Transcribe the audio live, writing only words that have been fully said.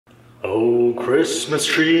Oh, Christmas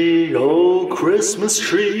tree, oh, Christmas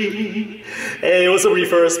tree. Hey, what's up,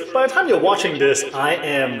 Reefers? By the time you're watching this, I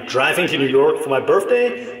am driving to New York for my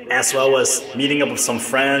birthday, as well as meeting up with some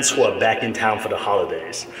friends who are back in town for the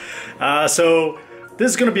holidays. So this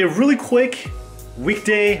is gonna be a really quick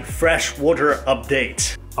weekday freshwater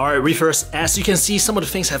update. Alright, Reefers, as you can see, some of the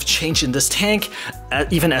things have changed in this tank,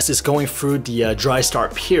 even as it's going through the dry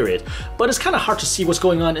start period. But it's kind of hard to see what's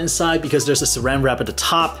going on inside because there's a saran wrap at the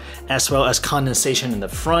top, as well as condensation in the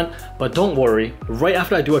front. But don't worry, right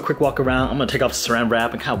after I do a quick walk around, I'm gonna take off the saran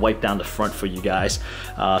wrap and kind of wipe down the front for you guys.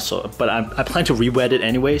 But I plan to re-wet it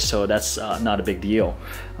anyway, so that's not a big deal.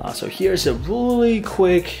 So here's a really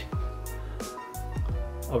quick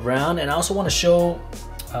around, and I also want to show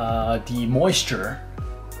the moisture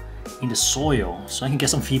in the soil so I can get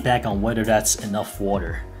some feedback on whether that's enough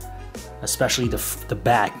water, especially the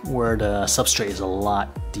back where the substrate is a lot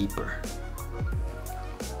deeper.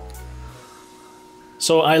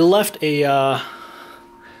 So I left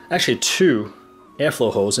actually 2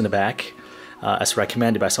 airflow holes in the back as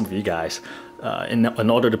recommended by some of you guys in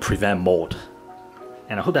order to prevent mold.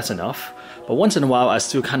 And I hope that's enough. But once in a while, I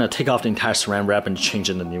still kind of take off the entire saran wrap and change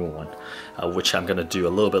in the new one, which I'm gonna do a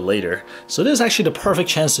little bit later. So this is actually the perfect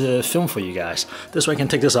chance to film for you guys. This way I can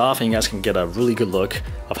take this off and you guys can get a really good look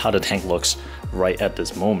of how the tank looks right at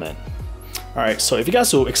this moment. All right, so if you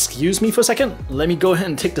guys will excuse me for a second, let me go ahead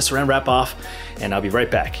and take the saran wrap off and I'll be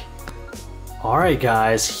right back. All right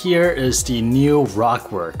guys, here is the new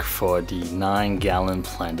rock work for the 9-gallon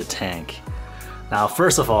planted tank. Now,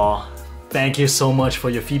 first of all, thank you so much for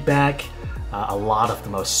your feedback. A lot of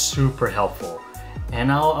them are super helpful.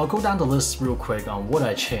 And I'll go down the list real quick on what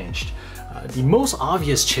I changed. The most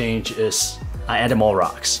obvious change is I added more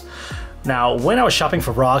rocks. Now, when I was shopping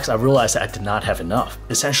for rocks, I realized that I did not have enough.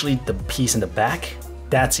 Essentially, the piece in the back,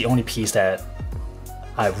 that's the only piece that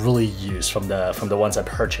I really use from the ones I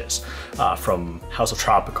purchased from House of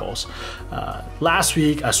Tropicals. Last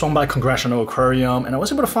week I swung by Congressional Aquarium and I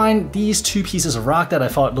was able to find these 2 pieces of rock that I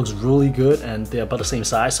thought looks really good, and they're about the same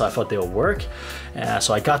size, so I thought they would work.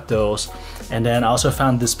 So I got those, and then I also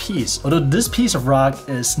found this piece. Although this piece of rock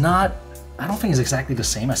is not, I don't think it's exactly the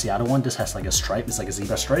same as the other one. This has like a stripe, it's like a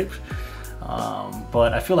zebra stripe.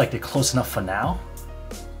 But I feel like they're close enough for now.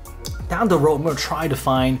 Down the road, I'm gonna try to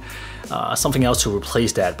find something else to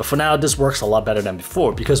replace that. But for now, this works a lot better than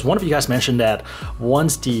before because one of you guys mentioned that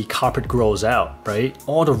once the carpet grows out, right,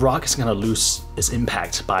 all the rock is gonna lose its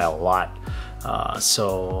impact by a lot.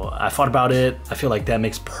 So I thought about it. I feel like that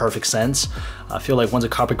makes perfect sense. I feel like once the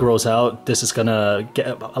carpet grows out, this is gonna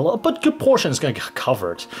get a lot, but good portion is gonna get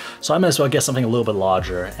covered. So I might as well get something a little bit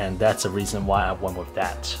larger, and that's the reason why I went with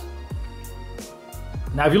that.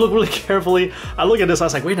 Now, if you look really carefully, I look at this, I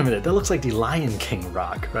was like, wait a minute, that looks like the Lion King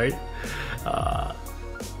rock, right?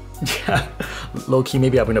 Yeah, low-key,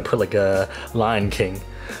 maybe I'm gonna put like a Lion King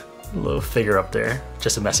little figure up there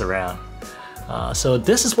just to mess around. So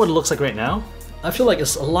this is what it looks like right now. I feel like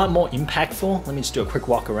it's a lot more impactful. Let me just do a quick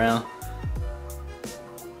walk around.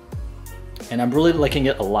 And I'm really liking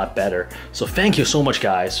it a lot better. So thank you so much,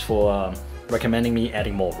 guys, for recommending me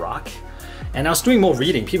adding more rock. And I was doing more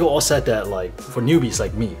reading. People all said that, like, for newbies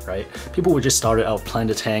like me, right? People who just started out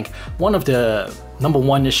planting the tank, one of the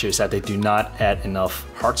 #1 issues is that they do not add enough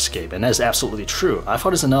hardscape, and that is absolutely true. I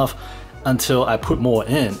thought it's enough until I put more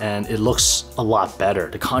in, and it looks a lot better.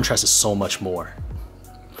 The contrast is so much more.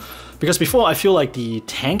 Because before, I feel like the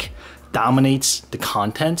tank dominates the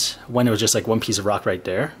content when it was just like one piece of rock right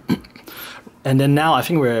there. And then now I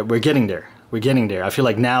think we're getting there. We're getting there. I feel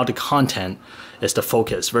like now the content is the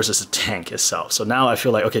focus versus the tank itself. So now I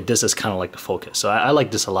feel like, okay, this is kind of like the focus. So I like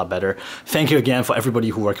this a lot better. Thank you again for everybody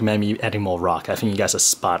who recommended me adding more rock. I think you guys are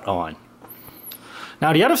spot on.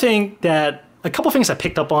 Now the other thing that, a couple things I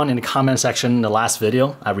picked up on in the comment section in the last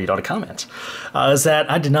video, I read all the comments, is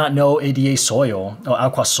that I did not know ADA soil or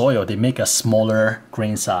Aqua soil, they make a smaller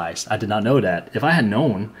grain size. I did not know that. If I had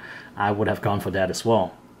known, I would have gone for that as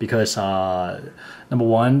well. Because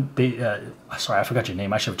 #1, they, sorry, I forgot your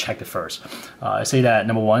name. I should have checked it first. I say that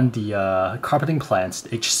 #1, the carpeting plants, the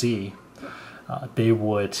HC, they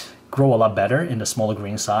would grow a lot better in the smaller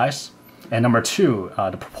grain size. And #2,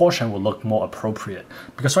 the proportion will look more appropriate.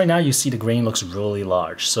 Because right now you see the grain looks really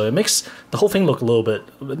large. So it makes the whole thing look a little bit,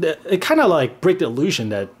 it kind of like break the illusion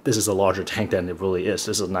that this is a larger tank than it really is.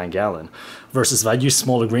 This is a 9-gallon. Versus if I use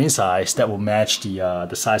smaller grain size, that will match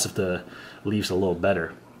the size of the leaves a little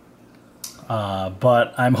better.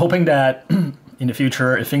 But I'm hoping that in the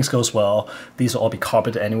future, if things goes well, these will all be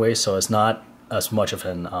carpeted anyway, so it's not as much of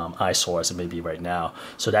an eyesore as it may be right now.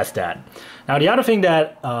 So that's that. Now the other thing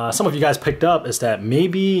that some of you guys picked up is that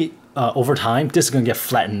maybe over time, this is gonna get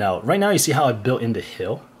flattened out. Right now, you see how I built in the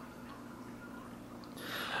hill?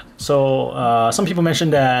 So some people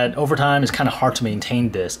mentioned that over time it's kind of hard to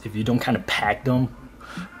maintain this if you don't kind of pack them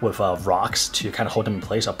with rocks to kind of hold them in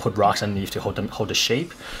place. I'll put rocks underneath to hold the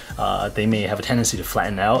shape. They may have a tendency to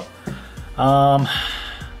flatten out.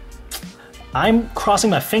 I'm crossing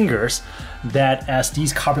my fingers that as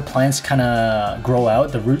these carpet plants kind of grow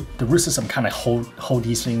out, the root system kind of hold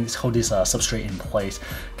these substrate in place,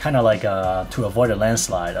 kind of like to avoid a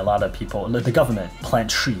landslide. A lot of people, the government, plant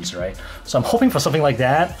trees, right? So I'm hoping for something like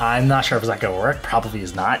that. I'm not sure if it's not gonna work. Probably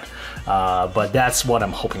is not, but that's what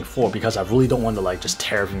I'm hoping for because I really don't want to like just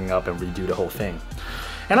tear everything up and redo the whole thing.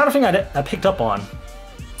 Another thing I picked up on,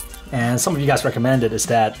 and some of you guys recommended, is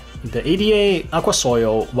that the ADA aqua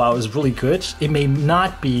soil, while it's really good, it may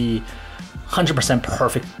not be 100%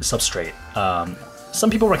 perfect substrate. Some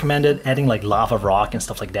people recommended adding like lava rock and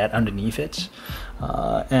stuff like that underneath it.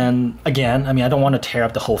 And again, I mean, I don't want to tear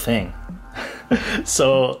up the whole thing.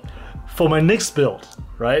 So for my next build,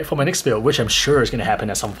 right? For my next build, which I'm sure is going to happen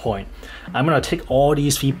at some point, I'm going to take all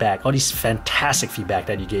these feedback, all these fantastic feedback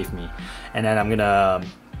that you gave me, and then I'm going to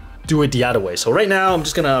do it the other way. So right now, I'm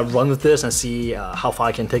just going to run with this and see how far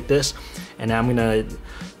I can take this. And then I'm going to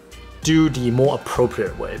do the more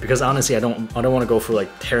appropriate way, because honestly I don't want to go for like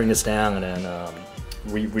tearing this down and then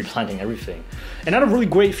replanting everything. Another really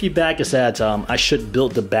great feedback is that I should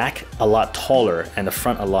build the back a lot taller and the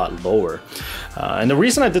front a lot lower. And the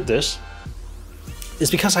reason I did this is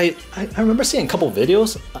because I remember seeing a couple of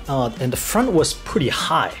videos and the front was pretty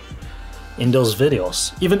high in those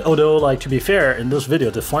videos. Even although, like, to be fair, in those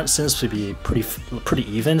videos the front seems to be pretty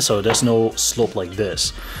even, so there's no slope like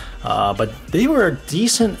this. But they were a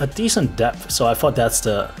decent depth, so I thought that's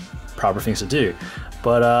the proper things to do.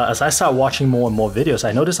 But as I start watching more and more videos,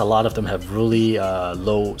 I noticed a lot of them have really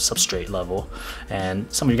low substrate level.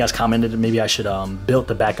 And some of you guys commented that maybe I should build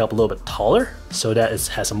the back up a little bit taller so that it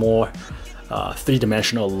has a more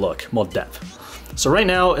three-dimensional look, more depth. So right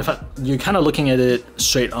now, you're kind of looking at it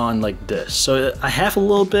straight on like this. So I have a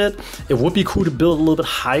little bit. It would be cool to build a little bit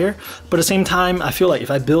higher, but at the same time, I feel like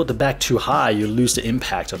if I build the back too high, you lose the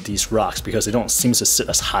impact of these rocks because they don't seem to sit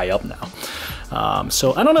as high up now.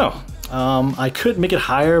 So I don't know. I could make it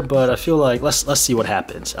higher, but I feel like let's see what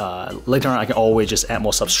happens. Later on, I can always just add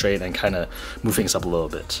more substrate and kind of move things up a little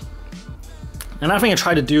bit. Another thing I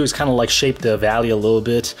try to do is kind of like shape the valley a little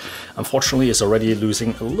bit. Unfortunately, it's already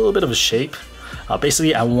losing a little bit of a shape.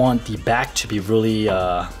 Basically, I want the back to be really,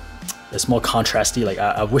 it's more contrasty. Like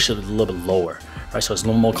I wish it was a little bit lower, right? So it's a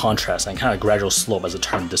little more contrast and kind of gradual slope as it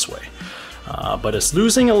turned this way. But it's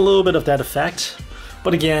losing a little bit of that effect.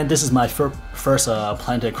 But again, this is my first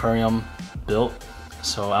planted aquarium build.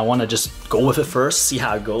 So I want to just go with it first, see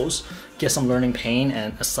how it goes, get some learning pain,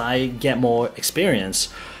 and as I get more experience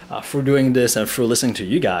through doing this and through listening to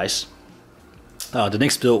you guys, the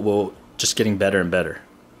next build will just getting better and better.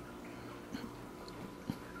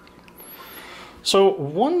 So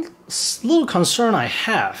one little concern I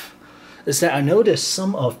have is that I noticed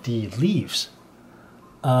some of the leaves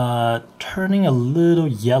turning a little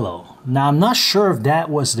yellow. Now I'm not sure if that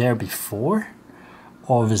was there before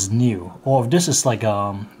or if it's new, or if this is like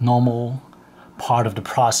a normal part of the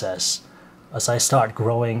process as I start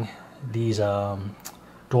growing these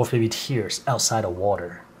dwarf baby tears outside of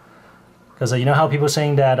water. Because you know how people are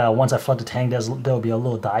saying that once I flood the tank there'll be a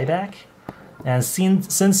little dieback? And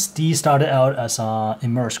since these started out as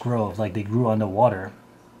immersed growth, like they grew underwater.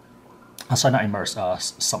 Sorry, not immersed,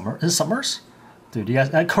 submersed. Is it submersed? Dude, you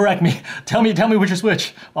guys correct me. Tell me which is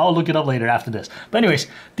which. I'll look it up later after this. But anyways,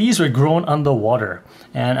 these were grown underwater,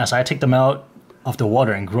 and as I take them out of the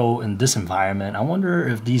water and grow in this environment, I wonder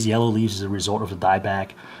if these yellow leaves is a result of the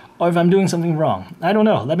dieback, or if I'm doing something wrong. I don't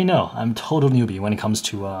know. Let me know. I'm a total newbie when it comes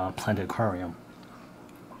to planted aquarium.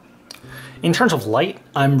 In terms of light,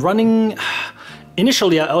 I'm running.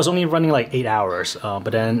 Initially, I was only running like 8 hours,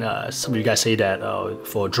 but then some of you guys say that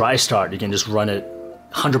for dry start, you can just run it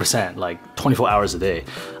 100%, like 24 hours a day.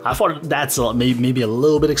 I thought that's maybe a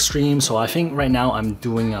little bit extreme, so I think right now I'm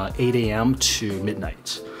doing 8 a.m. to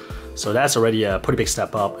midnight. So that's already a pretty big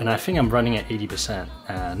step up, and I think I'm running at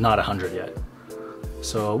 80%, not 100 yet.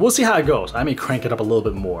 So we'll see how it goes. I may crank it up a little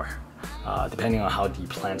bit more, depending on how the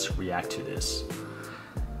plants react to this.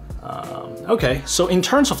 Okay, so in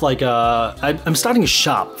terms of like, I'm starting to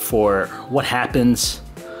shop for what happens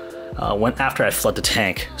after I flood the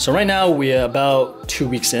tank. So right now we're about 2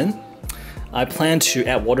 weeks in. I plan to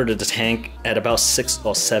add water to the tank at about 6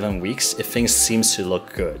 or 7 weeks if things seems to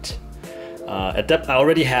look good. At depth, I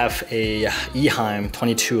already have a Eheim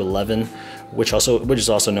 2211, which is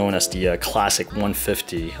also known as the Classic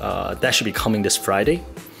 150. That should be coming this Friday.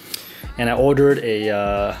 and I ordered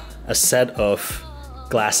a set of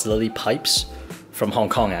glass lily pipes from Hong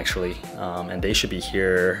Kong actually, and they should be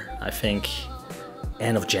here, I think,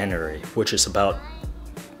 end of January, which is about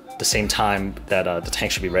the same time that the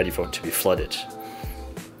tank should be ready to be flooded.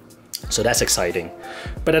 So that's exciting.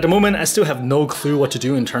 But at the moment, I still have no clue what to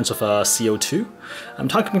do in terms of CO2. I'm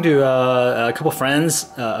talking to a couple friends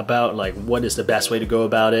about like what is the best way to go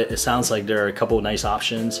about it. It sounds like there are a couple of nice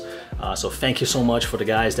options. So thank you so much for the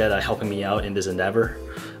guys that are helping me out in this endeavor.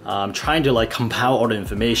 I'm trying to like compile all the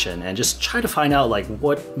information and just try to find out like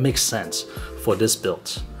what makes sense for this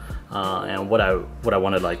build and what I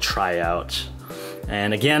want to like try out.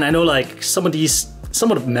 And again, I know like some of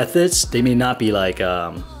the methods, they may not be like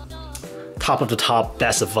top of the top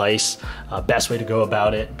best advice, best way to go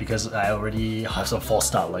about it, because I already have some false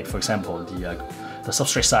start. Like for example, the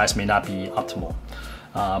substrate size may not be optimal.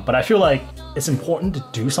 But I feel like it's important to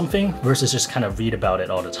do something versus just kind of read about it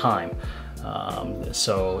all the time.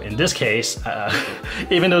 So in this case,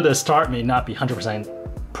 even though the start may not be 100%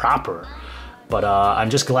 proper, but I'm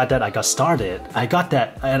just glad that I got started. I got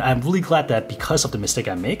that, and I'm really glad that because of the mistake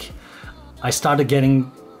I make, I started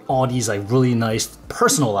getting all these like really nice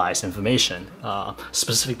personalized information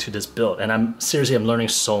specific to this build, and I'm learning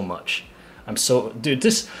so much. Dude,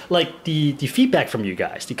 this like the feedback from you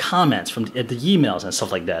guys, the comments from the emails and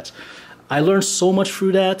stuff like that, I learned so much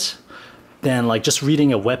through that than like just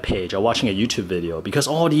reading a web page or watching a YouTube video, because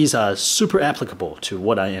all these are super applicable to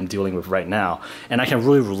what I am dealing with right now, and I can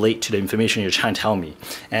really relate to the information you're trying to tell me.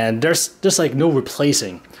 And there's like no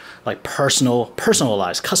replacing like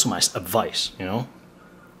personalized, customized advice, you know?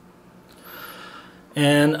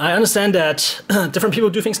 And I understand that different people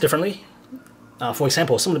do things differently. For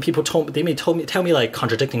example, some of the people tell me like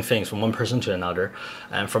contradicting things from one person to another,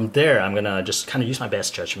 and from there I'm gonna just kind of use my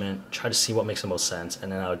best judgment, try to see what makes the most sense,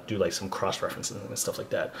 and then I'll do like some cross references and stuff like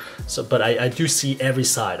that. So, but I do see every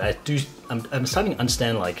side. I'm starting to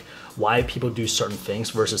understand like why people do certain things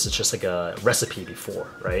versus it's just like a recipe before,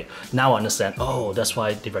 right? Now I understand. Oh, that's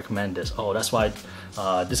why they recommend this. Oh, that's why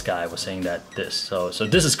this guy was saying that this. So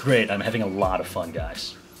this is great. I'm having a lot of fun,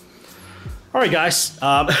 guys. All right, guys,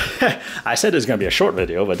 I said it's gonna be a short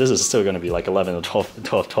video, but this is still gonna be like 11 or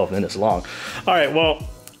 12 minutes long. All right, well,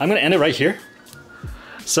 I'm gonna end it right here.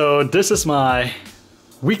 So this is my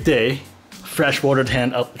weekday freshwater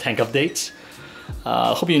tank updates.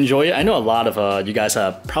 Hope you enjoy it. I know a lot of you guys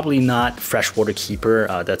are probably not freshwater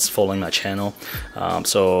keeper that's following my channel.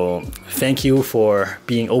 So thank you for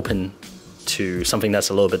being open to something that's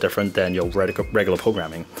a little bit different than your regular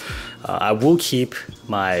programming. I will keep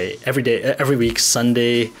my every week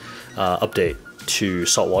Sunday update to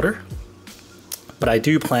saltwater, but I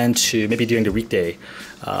do plan to maybe during the weekday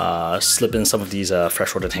slip in some of these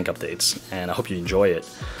freshwater tank updates, and I hope you enjoy it.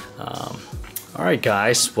 All right,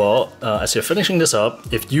 guys, well, as you're finishing this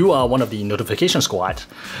up, if you are one of the notification squad,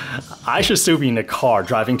 I should still be in the car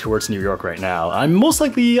driving towards New York right now. I'm most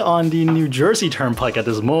likely on the New Jersey Turnpike at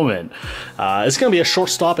this moment. It's gonna be a short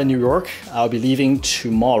stop in New York. I'll be leaving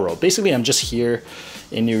tomorrow. Basically, I'm just here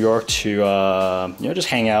in New York to you know, just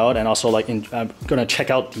hang out, and also like I'm gonna check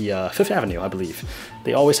out the Fifth Avenue, I believe.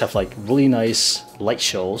 They always have like really nice light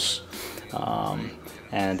shows,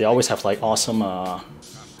 and they always have like awesome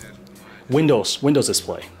Windows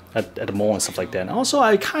display at the mall and stuff like that. And also,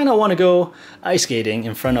 I kind of want to go ice skating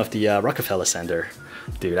in front of the Rockefeller Center.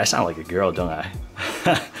 Dude, I sound like a girl, don't I?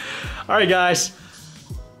 All right, guys,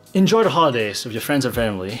 enjoy the holidays with your friends and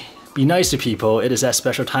family. Be nice to people. It is that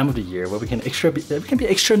special time of the year where we can be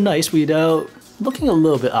extra nice without looking a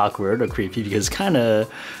little bit awkward or creepy, because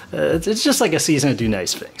it's just like a season to do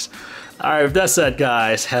nice things. All right, with that said,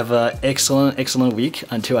 guys, have an excellent week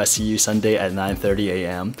until I see you Sunday at 9:30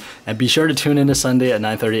 a.m. And be sure to tune in to Sunday at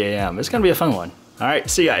 9:30 a.m. It's gonna be a fun one. All right,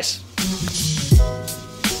 see you guys.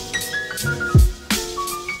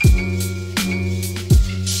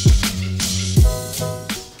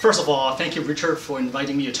 First of all, thank you, Richard, for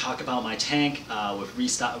inviting me to talk about my tank with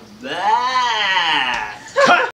Restart.